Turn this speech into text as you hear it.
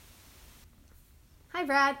Hi,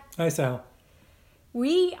 Brad. Hi, Sal.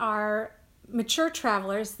 We are mature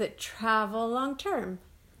travelers that travel long term.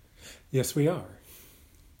 Yes, we are.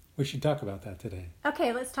 We should talk about that today.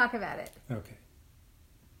 Okay, let's talk about it. Okay.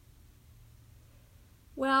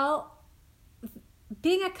 Well,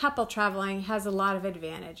 being a couple traveling has a lot of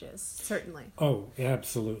advantages, certainly. Oh,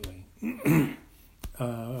 absolutely.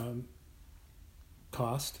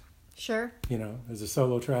 Cost. Sure. As a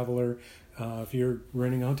solo traveler, if you're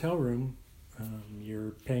renting a hotel room,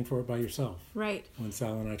 you're paying for it by yourself. Right. When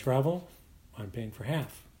Sal and I travel, I'm paying for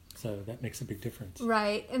half. So that makes a big difference.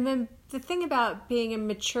 Right. And then the thing about being a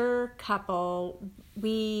mature couple,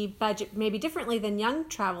 we budget maybe differently than young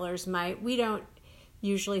travelers might. We don't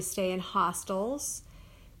usually stay in hostels.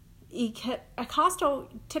 A hostel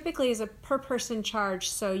typically is a per person charge,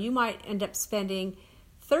 so you might end up spending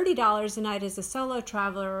 $30 a night as a solo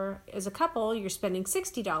traveler. As a couple, you're spending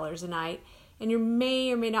 $60 a night, and you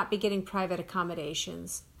may or may not be getting private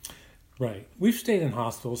accommodations. Right. We've stayed in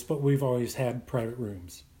hostels, but we've always had private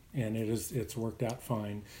rooms, and it's worked out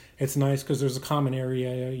fine. It's nice because there's a common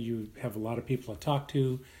area. You have a lot of people to talk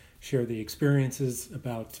to, share the experiences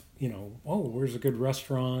about, where's a good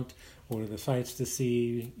restaurant? What are the sights to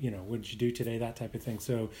see? What did you do today? That type of thing.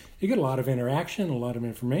 So you get a lot of interaction, a lot of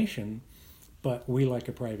information, but we like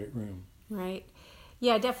a private room. Right.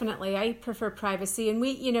 Yeah, definitely. I prefer privacy. And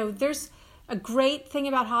there's a great thing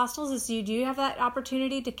about hostels is you do have that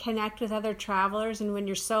opportunity to connect with other travelers. And when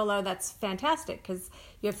you're solo, that's fantastic because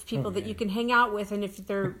you have people that you can hang out with. And if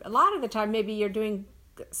they're a lot of the time, maybe you're doing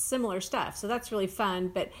similar stuff. So that's really fun.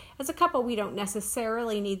 But as a couple, we don't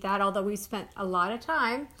necessarily need that, although we've spent a lot of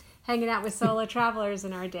time hanging out with solo travelers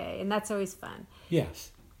in our day. And that's always fun.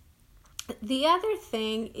 Yes. The other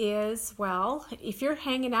thing is, if you're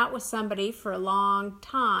hanging out with somebody for a long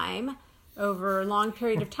time, over a long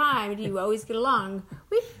period of time, do you always get along?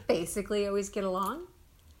 We basically always get along.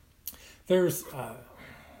 There's,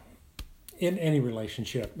 in any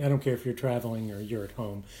relationship, I don't care if you're traveling or you're at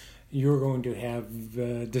home, you're going to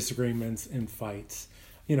have disagreements and fights.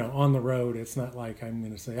 On the road, it's not like I'm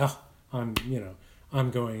going to say,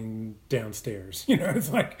 I'm going downstairs. It's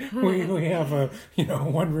like we have a,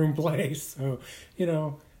 one room place. So,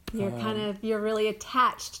 you're really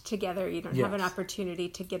attached together. You don't have an opportunity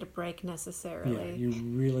to get a break necessarily. Yeah, you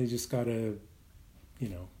really just got to,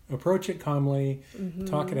 approach it calmly,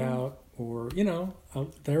 talk it out, or,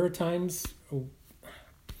 there are times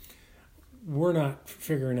we're not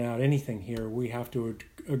figuring out anything here. We have to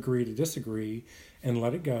agree to disagree and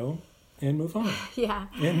let it go and move on. Yeah.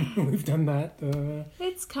 And we've done that.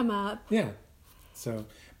 It's come up. Yeah. So,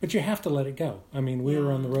 but you have to let it go. I mean, we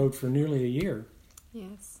were on the road for nearly a year.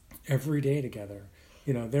 Yes. Every day together.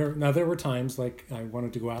 There were times like I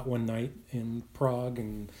wanted to go out one night in Prague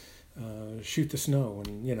and shoot the snow,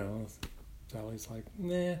 and Sally's like,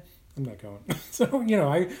 nah, I'm not going. So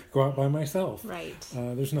I go out by myself. Right.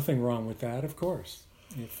 There's nothing wrong with that, of course.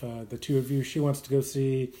 If the two of you, she wants to go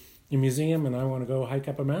see a museum and I want to go hike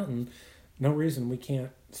up a mountain, no reason we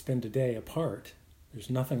can't spend a day apart. There's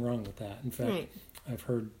nothing wrong with that. In fact, I've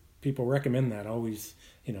heard people recommend that, always,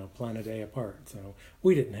 plan a day apart. So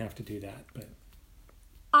we didn't have to do that, but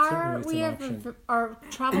our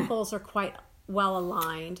travel goals are quite well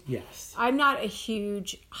aligned. Yes. I'm not a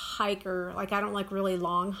huge hiker. Like, I don't like really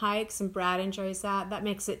long hikes, and Brad enjoys that. That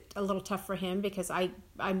makes it a little tough for him because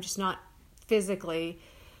I'm just not physically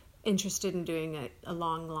interested in doing a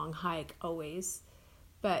long hike always.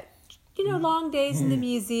 But long days in the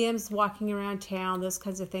museums, walking around town, those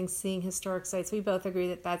kinds of things, seeing historic sites. We both agree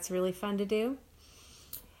that that's really fun to do.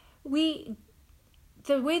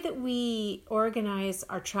 The way that we organize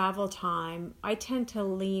our travel time, I tend to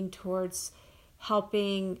lean towards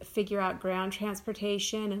helping figure out ground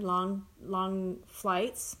transportation and long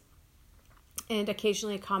flights and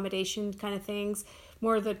occasionally accommodation kind of things,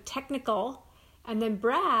 more the technical. And then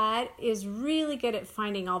Brad is really good at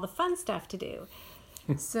finding all the fun stuff to do.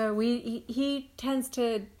 So he tends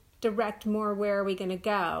to direct more where are we going to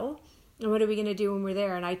go and what are we going to do when we're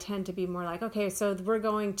there. And I tend to be more like, okay, so we're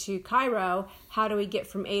going to Cairo. How do we get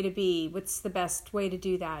from A to B? What's the best way to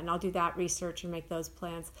do that? And I'll do that research and make those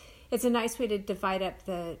plans. It's a nice way to divide up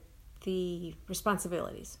the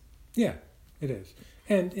responsibilities. Yeah, it is.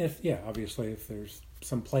 And obviously if there's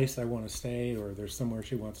some place I want to stay or there's somewhere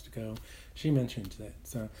she wants to go, she mentions that.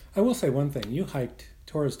 So I will say one thing. You hiked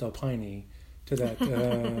Torres del Paine to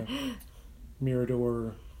that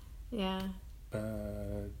Mirador. Yeah.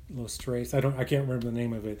 Los Tres. I can't remember the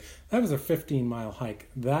name of it. That was a 15-mile hike.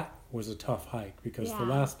 That was a tough hike because the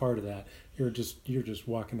last part of that, you're just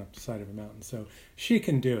walking up the side of a mountain. So she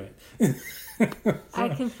can do it. I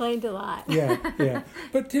complained a lot. yeah.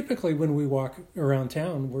 But typically when we walk around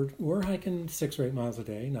town, we're hiking 6 or 8 miles a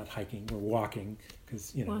day. Not hiking, we're walking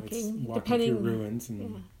because it's walking through ruins.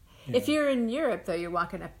 And If you're in Europe, though, you're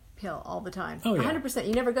walking uphill all the time. Oh, yeah. 100%.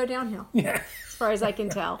 You never go downhill. Yeah. As far as I can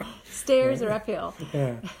tell. Stairs or uphill.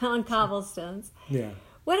 Yeah. On cobblestones. Yeah.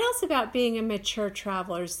 What else about being a mature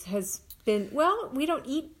traveler has been, well, we don't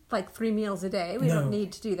eat like 3 meals a day. We don't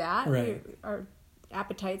need to do that. Right. Our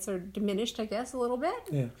appetites are diminished, I guess, a little bit.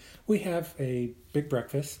 Yeah. We have a big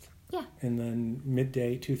breakfast. Yeah. And then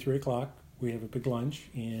midday, 2, 3 o'clock, we have a big lunch.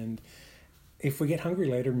 And if we get hungry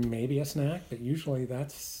later, maybe a snack, but usually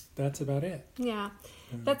that's about it. Yeah.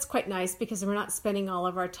 That's quite nice because we're not spending all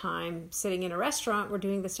of our time sitting in a restaurant. We're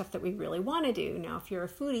doing the stuff that we really want to do. Now, if you're a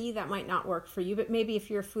foodie, that might not work for you, but maybe if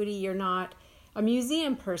you're a foodie, you're not a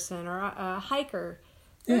museum person or a hiker.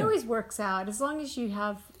 It always works out. As long as you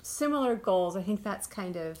have similar goals, I think that's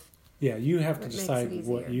kind of... Yeah, you have to decide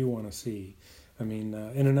what you want to see. I mean,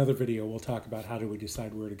 in another video, we'll talk about how do we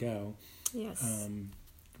decide where to go. Yes.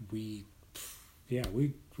 We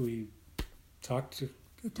talked...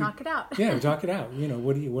 Talk it out. Yeah, talk it out.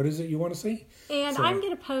 What is it you want to see? And I'm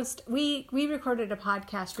going to post, we recorded a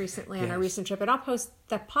podcast recently on our recent trip, and I'll post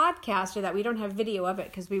the podcast of that. We don't have video of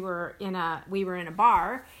it because we were in a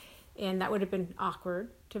bar, and that would have been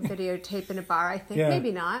awkward to videotape in a bar, I think. Yeah.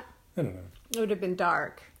 Maybe not. I don't know. It would have been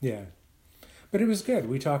dark. Yeah. But it was good.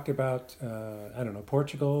 We talked about,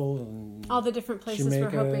 Portugal and all the different places Jamaica,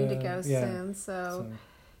 we're hoping to go soon.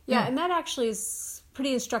 Yeah, and that actually is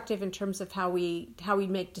pretty instructive in terms of how we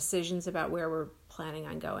make decisions about where we're planning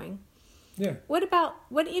on going. Yeah.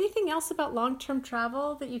 Anything else about long-term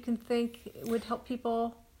travel that you can think would help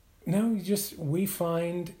people? No, we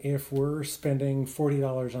find if we're spending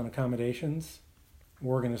 $40 on accommodations,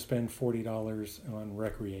 we're going to spend $40 on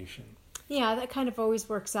recreation. Yeah, that kind of always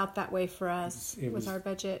works out that way for us with our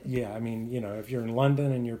budget. Yeah, I mean, if you're in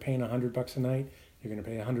London and you're paying $100 a night, you're going to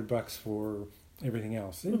pay $100 for everything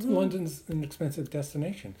else. Mm-hmm. London's an expensive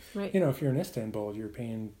destination. Right. If you're in Istanbul, you're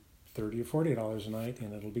paying $30 or $40 a night,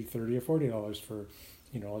 and it'll be $30 or $40 for,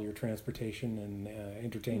 all your transportation and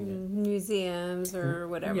entertainment, museums or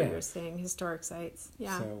whatever you're seeing, historic sites.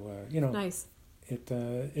 Yeah. So nice.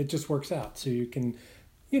 It just works out. So you can,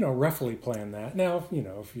 roughly plan that. Now,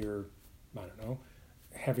 if you're, I don't know,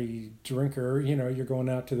 heavy drinker, you're going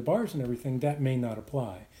out to the bars and everything, that may not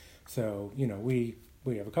apply. So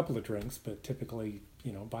we have a couple of drinks, but typically,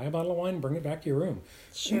 buy a bottle of wine and bring it back to your room.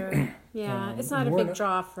 Sure. Yeah, it's not a big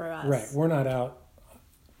draw for us. Right. We're not out,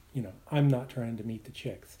 I'm not trying to meet the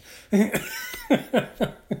chicks.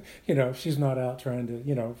 She's not out trying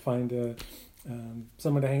to, find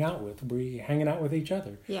someone to hang out with. We're hanging out with each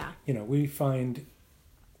other. Yeah.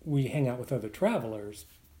 We hang out with other travelers.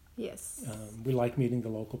 Yes. We like meeting the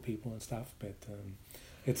local people and stuff, but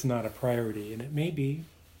it's not a priority, and it may be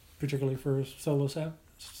particularly for a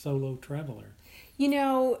solo traveler.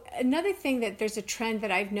 Another thing that there's a trend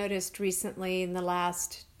that I've noticed recently in the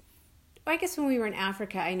last, I guess when we were in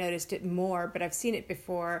Africa, I noticed it more, but I've seen it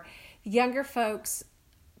before. Younger folks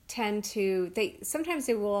sometimes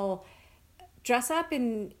they will dress up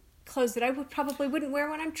in clothes that I probably wouldn't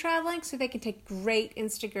wear when I'm traveling, so they can take great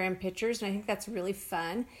Instagram pictures, and I think that's really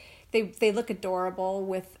fun. They look adorable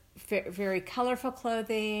with very colorful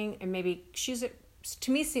clothing and maybe shoes that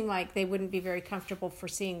to me seem like they wouldn't be very comfortable for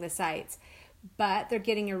seeing the sights, but they're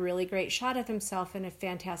getting a really great shot of themselves in a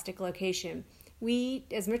fantastic location. We,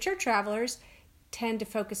 as mature travelers, tend to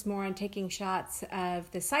focus more on taking shots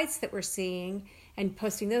of the sights that we're seeing and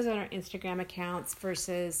posting those on our Instagram accounts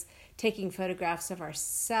versus taking photographs of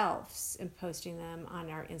ourselves and posting them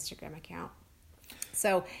on our Instagram account.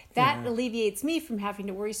 So that alleviates me from having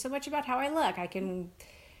to worry so much about how I look. I can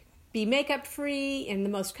be makeup free in the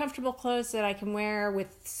most comfortable clothes that I can wear with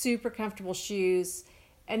super comfortable shoes.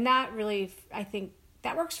 And that really, I think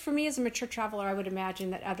that works for me as a mature traveler. I would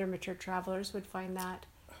imagine that other mature travelers would find that.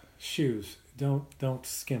 Shoes. Don't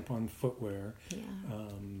skimp on footwear.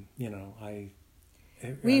 Yeah.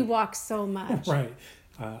 We walk so much. Right.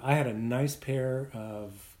 I had a nice pair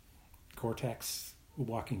of Gore-Tex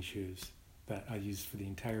walking shoes that I used for the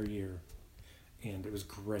entire year. And it was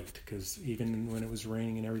great because even when it was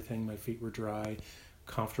raining and everything, my feet were dry,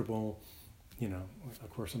 comfortable. Of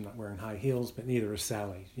course, I'm not wearing high heels, but neither is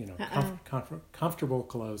Sally. Comfortable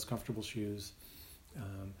clothes, comfortable shoes.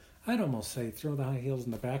 I'd almost say throw the high heels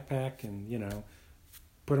in the backpack and,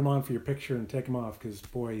 put them on for your picture and take them off because,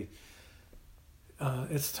 boy,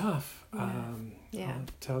 It's tough. Yeah. I'll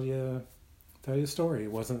tell you a story.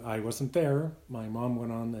 I wasn't there. My mom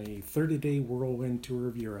went on a 30-day whirlwind tour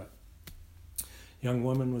of Europe. Young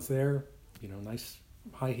woman was there, nice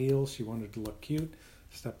high heels. She wanted to look cute.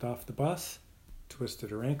 Stepped off the bus,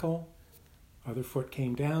 twisted her ankle. Other foot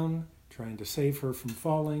came down, trying to save her from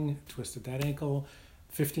falling, twisted that ankle.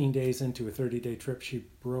 15 days into a 30-day trip, she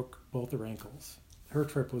broke both her ankles. Her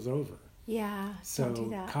trip was over. Yeah, So don't do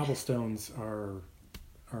that. cobblestones are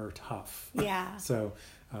tough. Yeah. So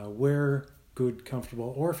wear good,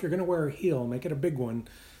 comfortable, or if you're going to wear a heel, make it a big one,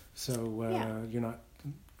 so you're not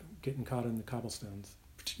getting caught in the cobblestones.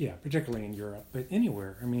 Yeah, particularly in Europe, but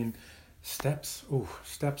anywhere. I mean, steps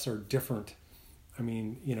are different. I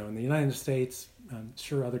mean, in the United States, I'm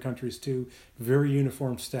sure other countries too, very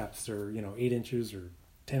uniform steps. They're 8 inches or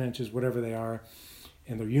 10 inches, whatever they are,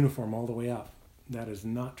 and they're uniform all the way up. That is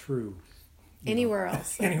not true Anywhere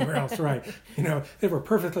else. Anywhere else, right. They were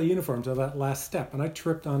perfectly uniform to that last step. And I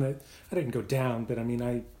tripped on it. I didn't go down, but I mean,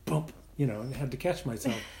 I bumped, and had to catch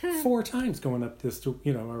myself 4 times going up this,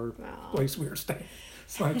 our place we were staying.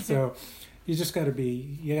 So you just got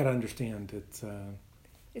to understand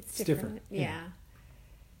it's different. Yeah.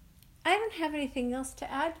 I don't have anything else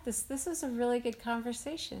to add to this. This was a really good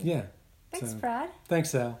conversation. Yeah. Thanks, Brad.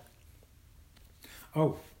 Thanks, Al.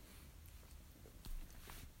 Oh.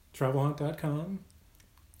 TravelHunt.com.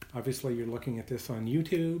 Obviously, you're looking at this on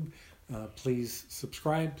YouTube. Please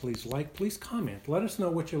subscribe. Please like. Please comment. Let us know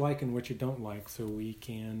what you like and what you don't like, so we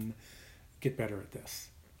can get better at this.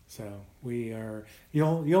 So we are.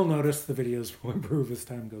 You'll notice the videos will improve as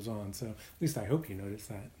time goes on. So at least I hope you notice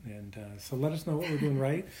that. And so let us know what we're doing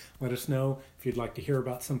right. Let us know if you'd like to hear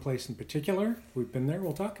about some place in particular. We've been there.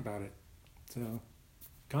 We'll talk about it. So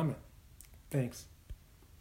comment. Thanks.